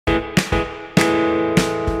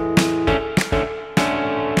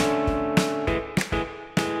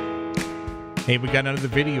Hey, we got another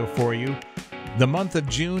video for you. The month of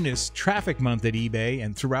June is Traffic Month at eBay,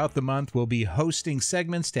 and throughout the month we'll be hosting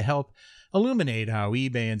segments to help illuminate how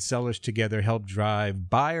eBay and sellers together help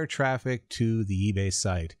drive buyer traffic to the eBay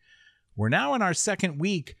site. We're now in our second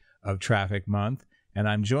week of Traffic Month, and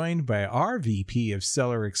I'm joined by our VP of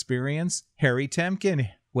Seller Experience, Harry Temkin.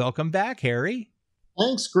 Welcome back, Harry.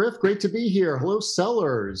 Thanks, Griff. Great to be here. Hello,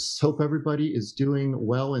 sellers. Hope everybody is doing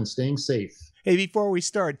well and staying safe. Hey, before we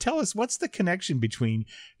start, tell us what's the connection between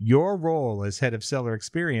your role as head of seller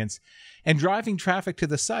experience and driving traffic to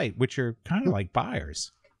the site, which are kind of like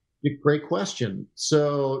buyers? Great question.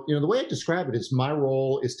 So, the way I describe it is my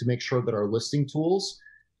role is to make sure that our listing tools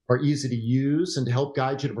are easy to use and to help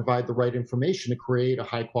guide you to provide the right information to create a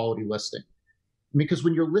high quality listing. Because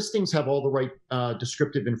when your listings have all the right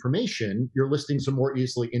descriptive information, your listings are more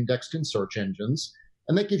easily indexed in search engines.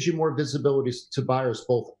 And that gives you more visibility to buyers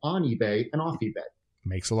both on eBay and off eBay.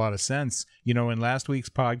 Makes a lot of sense. In last week's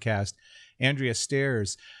podcast, Andrea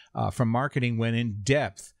Stairs from marketing went in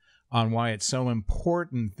depth on why it's so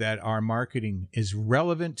important that our marketing is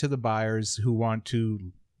relevant to the buyers who want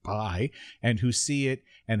to buy and who see it,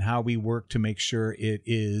 and how we work to make sure it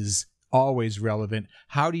is always relevant.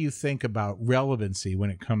 How do you think about relevancy when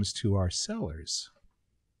it comes to our sellers?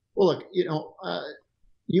 Well, look,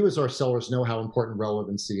 you as our sellers know how important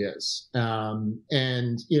relevancy is.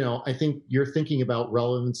 I think you're thinking about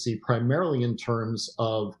relevancy primarily in terms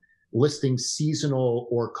of listing seasonal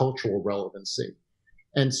or cultural relevancy.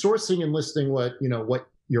 And sourcing and listing what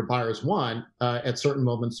your buyers want at certain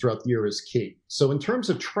moments throughout the year is key. So in terms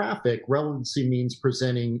of traffic, relevancy means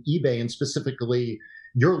presenting eBay and specifically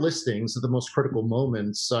your listings at the most critical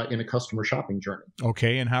moments in a customer shopping journey.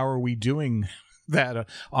 Okay, and how are we doing that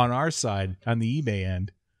on our side, on the eBay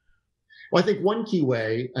end? Well, I think one key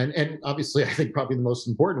way, and obviously I think probably the most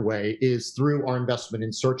important way, is through our investment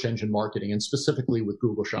in search engine marketing, and specifically with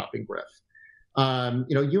Google Shopping, Griff.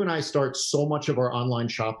 You and I start so much of our online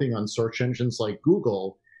shopping on search engines like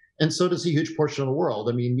Google, and so does a huge portion of the world.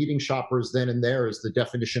 I mean, meeting shoppers then and there is the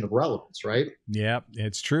definition of relevance, right? Yeah,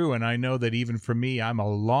 it's true. And I know that even for me, I'm a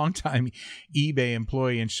longtime eBay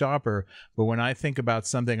employee and shopper. But when I think about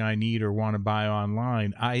something I need or want to buy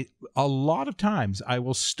online, a lot of times I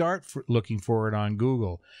will start looking for it on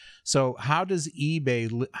Google. So how do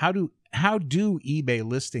eBay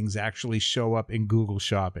listings actually show up in Google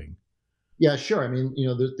Shopping? Yeah, sure. I mean,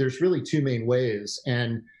 there's really two main ways.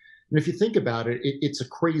 And if you think about it, it's a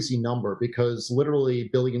crazy number because literally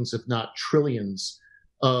billions, if not trillions,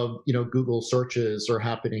 of Google searches are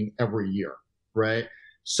happening every year, right?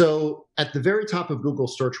 So at the very top of Google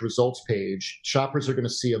search results page, shoppers are going to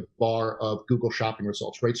see a bar of Google shopping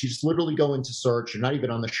results, right? So you just literally go into search. You're not even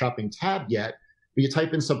on the shopping tab yet, but you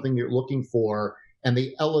type in something you're looking for, and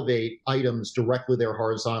they elevate items directly there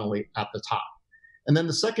horizontally at the top. And then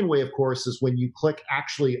the second way, of course, is when you click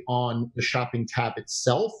actually on the shopping tab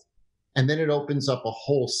itself, and then it opens up a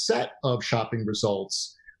whole set of shopping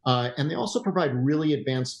results. And they also provide really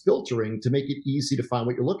advanced filtering to make it easy to find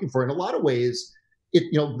what you're looking for. In a lot of ways,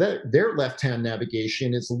 their left-hand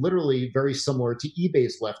navigation is literally very similar to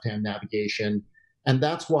eBay's left-hand navigation. And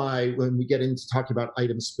that's why when we get into talking about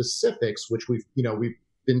item specifics, which we've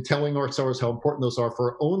been telling our sellers how important those are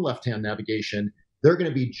for our own left-hand navigation, they're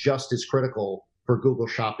going to be just as critical for Google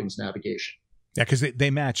Shopping's navigation. Yeah, because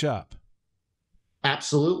they match up.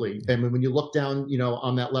 Absolutely. And when you look down,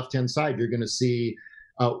 on that left-hand side, you're going to see,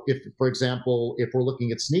 for example, if we're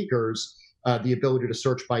looking at sneakers, the ability to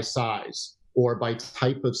search by size or by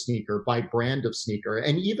type of sneaker, by brand of sneaker,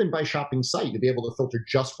 and even by shopping site, to be able to filter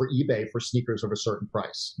just for eBay for sneakers of a certain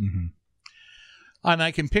price. Mm-hmm. And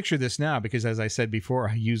I can picture this now because, as I said before,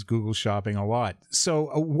 I use Google Shopping a lot. So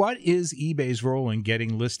what is eBay's role in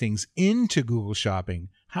getting listings into Google Shopping?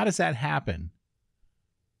 How does that happen?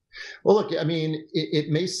 Well, look, I mean, it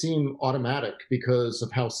may seem automatic because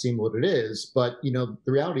of how seamless it is, but the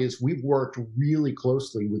reality is we've worked really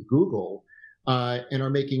closely with Google and are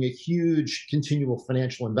making a huge continual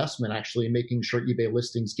financial investment actually in making sure eBay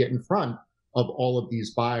listings get in front of all of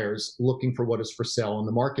these buyers looking for what is for sale in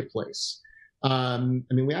the marketplace.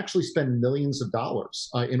 We actually spend millions of dollars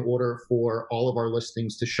in order for all of our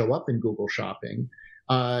listings to show up in Google Shopping.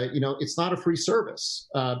 It's not a free service,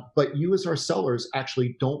 but you as our sellers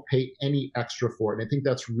actually don't pay any extra for it. And I think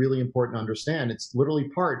that's really important to understand. It's literally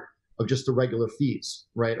part of just the regular fees,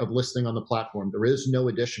 right, of listing on the platform. There is no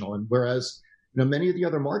additional. And whereas, many of the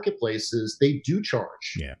other marketplaces, they do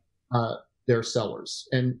charge their sellers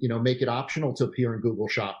and, make it optional to appear in Google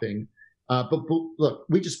Shopping. But look,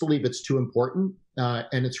 we just believe it's too important,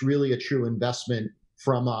 and it's really a true investment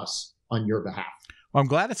from us on your behalf. Well, I'm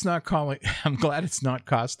glad it's not calling. I'm glad it's not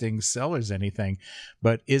costing sellers anything,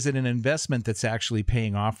 but is it an investment that's actually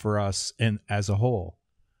paying off for us and as a whole?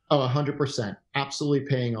 Oh, 100%. Absolutely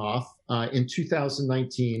paying off. In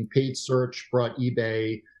 2019, paid search brought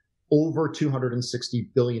eBay over 260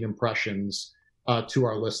 billion impressions to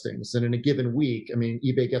our listings. And in a given week, I mean,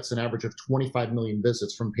 eBay gets an average of 25 million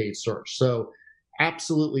visits from paid search. So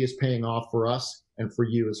absolutely is paying off for us and for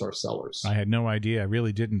you as our I sellers. had no idea. I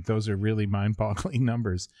really didn't. Those are really mind-boggling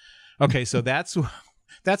numbers. Okay, so that's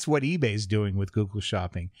what eBay's doing with Google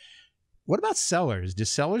Shopping. What about sellers? Do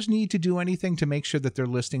sellers need to do anything to make sure that their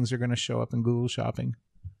listings are going to show up in Google Shopping?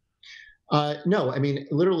 No, I mean,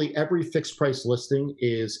 literally every fixed price listing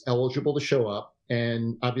is eligible to show up.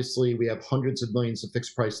 And obviously, we have hundreds of millions of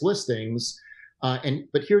fixed price listings.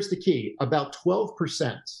 But here's the key: about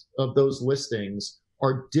 12% of those listings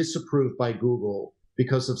are disapproved by Google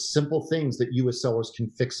because of simple things that you as sellers can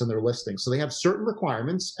fix in their listings. So they have certain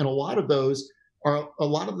requirements, and a lot of those are a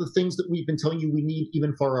lot of the things that we've been telling you we need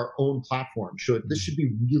even for our own platform. So this should be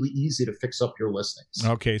really easy to fix up your listings.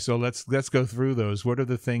 Okay, so let's go through those. What are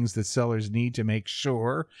the things that sellers need to make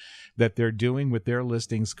sure that they're doing with their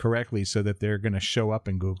listings correctly so that they're going to show up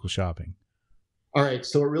in Google Shopping? All right,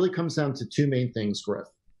 so it really comes down to two main things, Griff: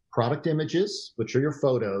 product images, which are your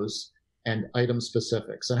photos, and item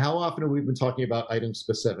specifics. And how often have we been talking about item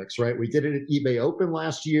specifics, right? We did it at eBay Open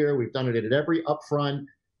last year. We've done it at every upfront.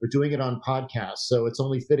 We're doing it on podcasts. So it's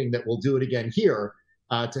only fitting that we'll do it again here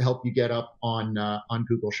to help you get up on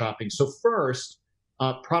Google Shopping. So first,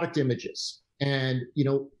 product images. And,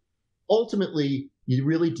 ultimately, you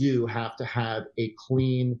really do have to have a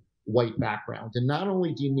clean white background. And not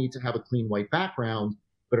only do you need to have a clean white background,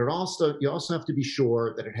 but you also have to be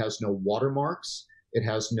sure that it has no watermarks, it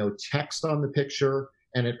has no text on the picture,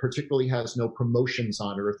 and it particularly has no promotions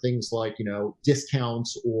on it, or things like,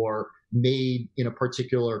 discounts or made in a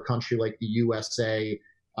particular country like the USA.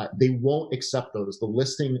 They won't accept those. The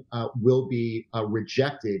listing will be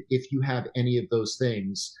rejected if you have any of those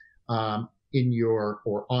things in your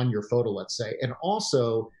or on your photo, let's say. And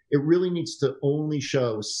also, it really needs to only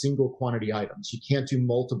show single quantity items. You can't do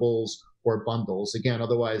multiples or bundles. Again,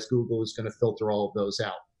 otherwise Google is going to filter all of those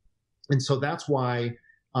out. And so that's why,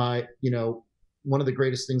 one of the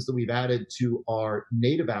greatest things that we've added to our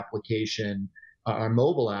native application, our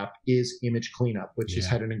mobile app, is image cleanup, which has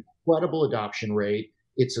had an incredible adoption rate.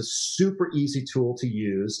 It's a super easy tool to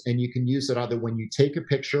use, and you can use it either when you take a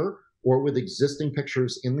picture or with existing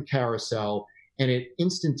pictures in the carousel, and it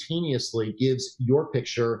instantaneously gives your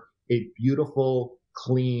picture a beautiful,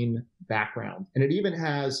 clean background. And it even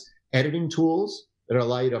has editing tools that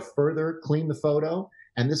allow you to further clean the photo.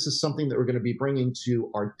 And this is something that we're going to be bringing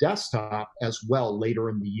to our desktop as well later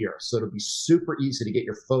in the year. So it'll be super easy to get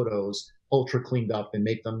your photos ultra cleaned up and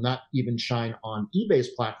make them not even shine on eBay's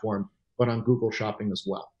platform, but on Google Shopping as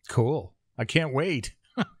well. Cool. I can't wait.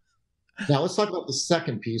 Now let's talk about the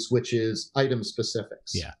second piece, which is item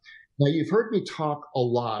specifics. Yeah. Now you've heard me talk a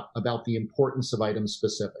lot about the importance of item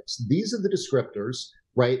specifics. These are the descriptors,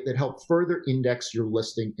 right, that help further index your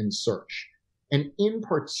listing in search. And in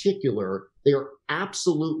particular, they are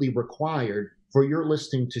absolutely required for your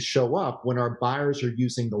listing to show up when our buyers are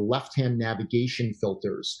using the left-hand navigation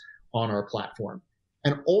filters on our platform.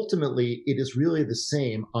 And ultimately, it is really the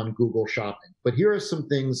same on Google Shopping. But here are some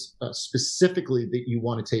things specifically that you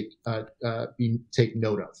want to take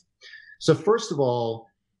note of. So first of all,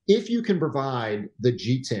 if you can provide the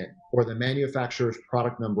GTIN, or the manufacturer's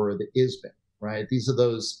product number, or the ISBN, right? These are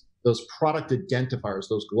those product identifiers,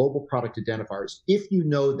 those global product identifiers. If you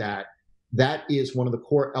know that, that is one of the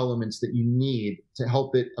core elements that you need to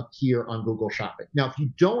help it appear on Google Shopping. Now, if you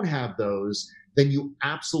don't have those, then you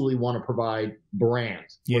absolutely want to provide brand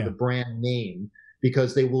or the brand name,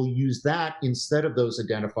 because they will use that instead of those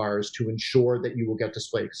identifiers to ensure that you will get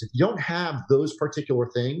displayed. Because if you don't have those particular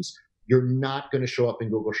things, you're not going to show up in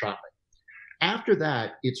Google Shopping. After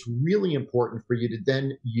that, it's really important for you to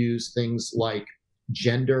then use things like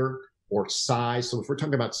gender or size. So if we're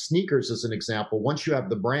talking about sneakers as an example, once you have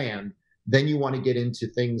the brand, then you want to get into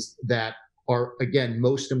things that are, again,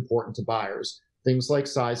 most important to buyers. Things like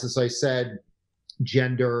size, as I said,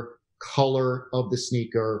 gender, color of the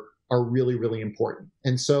sneaker are really, really important.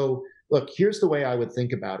 And so, look, here's the way I would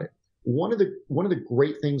think about it. One of the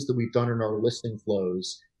great things that we've done in our listing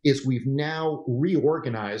flows is we've now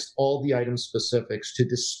reorganized all the item specifics to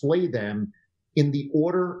display them in the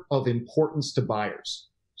order of importance to buyers.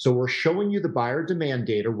 So we're showing you the buyer demand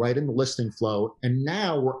data right in the listing flow, and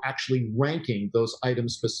now we're actually ranking those item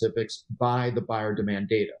specifics by the buyer demand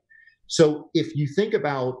data. So if you think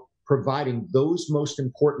about providing those most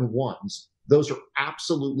important ones, those are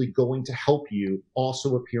absolutely going to help you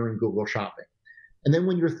also appear in Google Shopping. And then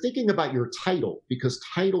when you're thinking about your title, because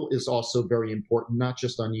title is also very important, not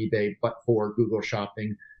just on eBay, but for Google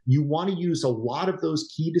Shopping, you want to use a lot of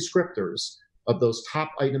those key descriptors of those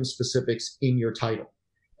top item specifics in your title.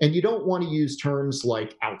 And you don't want to use terms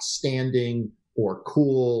like outstanding or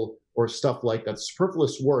cool or stuff like that.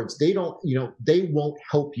 Superfluous words, they don't, they won't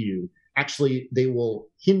help you. Actually, they will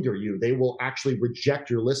hinder you. They will actually reject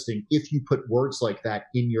your listing if you put words like that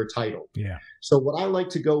in your title. Yeah. So what I like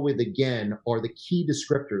to go with again are the key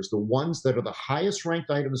descriptors, the ones that are the highest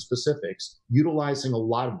ranked item specifics. Utilizing a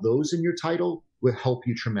lot of those in your title will help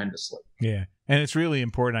you tremendously. Yeah. And it's really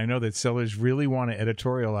important. I know that sellers really want to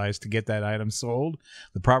editorialize to get that item sold.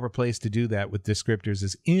 The proper place to do that with descriptors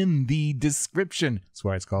is in the description. That's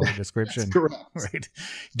why it's called a description. That's correct. Right.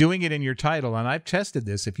 Doing it in your title. And I've tested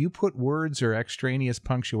this. If you put words or extraneous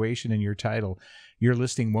punctuation in your title, your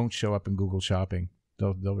listing won't show up in Google Shopping.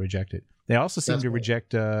 They'll reject it. They also seem to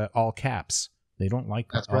reject all caps. They don't like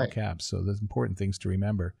all caps. So there's important things to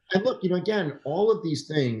remember. And look, again, all of these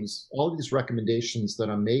things, all of these recommendations that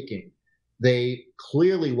I'm making, they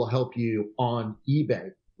clearly will help you on eBay,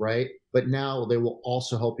 right? But now they will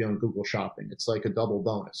also help you on Google Shopping. It's like a double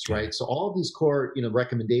bonus, right? Yeah. So all of these core,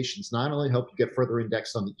 recommendations not only help you get further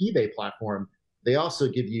indexed on the eBay platform, they also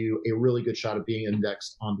give you a really good shot of being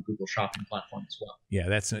indexed on the Google Shopping platform as well. Yeah,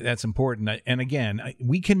 that's important. And again,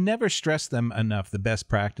 we can never stress them enough, the best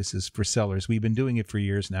practices for sellers. We've been doing it for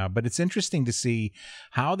years now, but it's interesting to see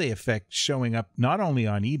how they affect showing up not only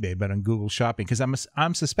on eBay, but on Google Shopping. Because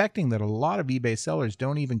I'm suspecting that a lot of eBay sellers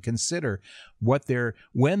don't even consider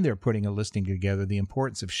when they're putting a listing together, the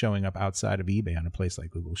importance of showing up outside of eBay on a place like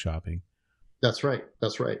Google Shopping. That's right.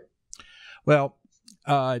 That's right. Well,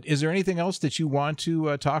 is there anything else that you want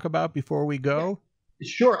to talk about before we go?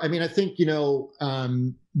 Sure. I mean, I think,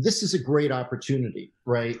 this is a great opportunity,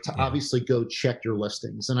 right, to obviously go check your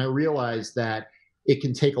listings. And I realize that it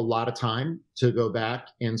can take a lot of time to go back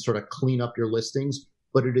and sort of clean up your listings,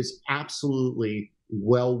 but it is absolutely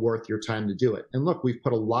well worth your time to do it. And look, we've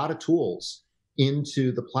put a lot of tools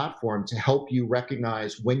into the platform to help you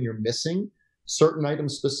recognize when you're missing certain item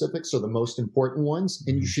specifics are the most important ones,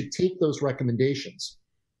 and you should take those recommendations.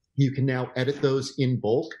 You can now edit those in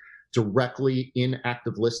bulk directly in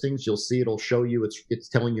active listings. You'll see it'll show you it's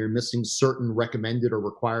telling you're missing certain recommended or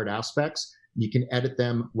required aspects. You can edit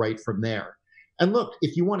them right from there. And look,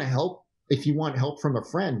 if you want help from a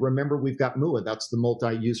friend, remember we've got MUA. That's the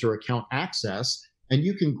multi-user account access, and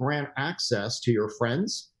you can grant access to your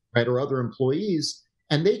friends, right, or other employees.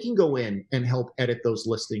 And they can go in and help edit those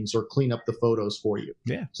listings or clean up the photos for you.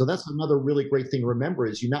 Yeah. So that's another really great thing to remember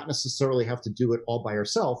is you not necessarily have to do it all by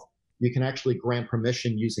yourself. You can actually grant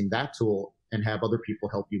permission using that tool and have other people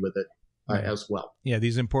help you with it as well. Yeah,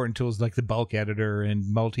 these important tools like the bulk editor and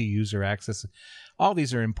multi-user access, all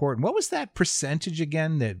these are important. What was that percentage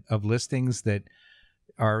again of listings that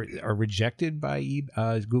are rejected by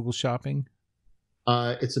Google Shopping?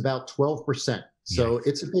 It's about 12%. So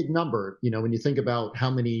it's a big number, when you think about how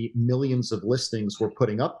many millions of listings we're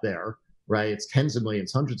putting up there, right? It's tens of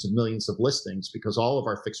millions, hundreds of millions of listings because all of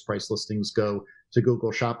our fixed price listings go to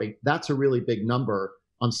Google Shopping. That's a really big number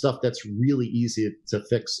on stuff that's really easy to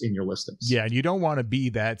fix in your listings. Yeah, and you don't want to be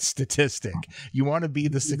that statistic. You want to be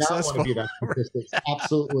the successful. You don't want to be that statistic.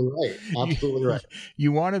 Absolutely right. Absolutely right.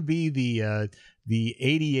 You want to be the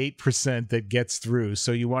 88% that gets through.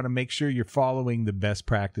 So you want to make sure you're following the best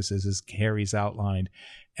practices as Harry's outlined.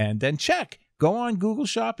 And then go on Google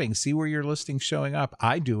Shopping, see where your listing's showing up.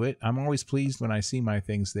 I do it. I'm always pleased when I see my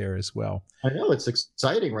things there as well. I know it's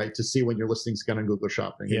exciting, right? To see when your listing's going on Google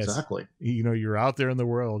Shopping. Yes. Exactly. You're out there in the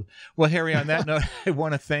world. Well, Harry, on that note, I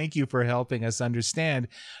want to thank you for helping us understand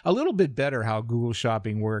a little bit better how Google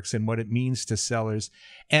Shopping works and what it means to sellers,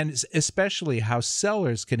 and especially how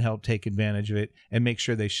sellers can help take advantage of it and make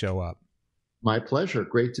sure they show up. My pleasure.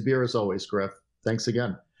 Great to be here as always, Griff. Thanks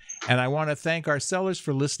again. And I want to thank our sellers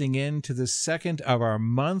for listening in to the second of our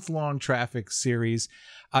month-long traffic series.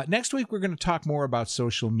 Next week, we're going to talk more about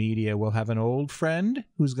social media. We'll have an old friend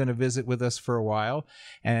who's going to visit with us for a while,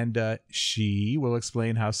 and she will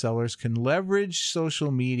explain how sellers can leverage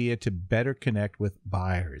social media to better connect with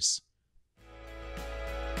buyers.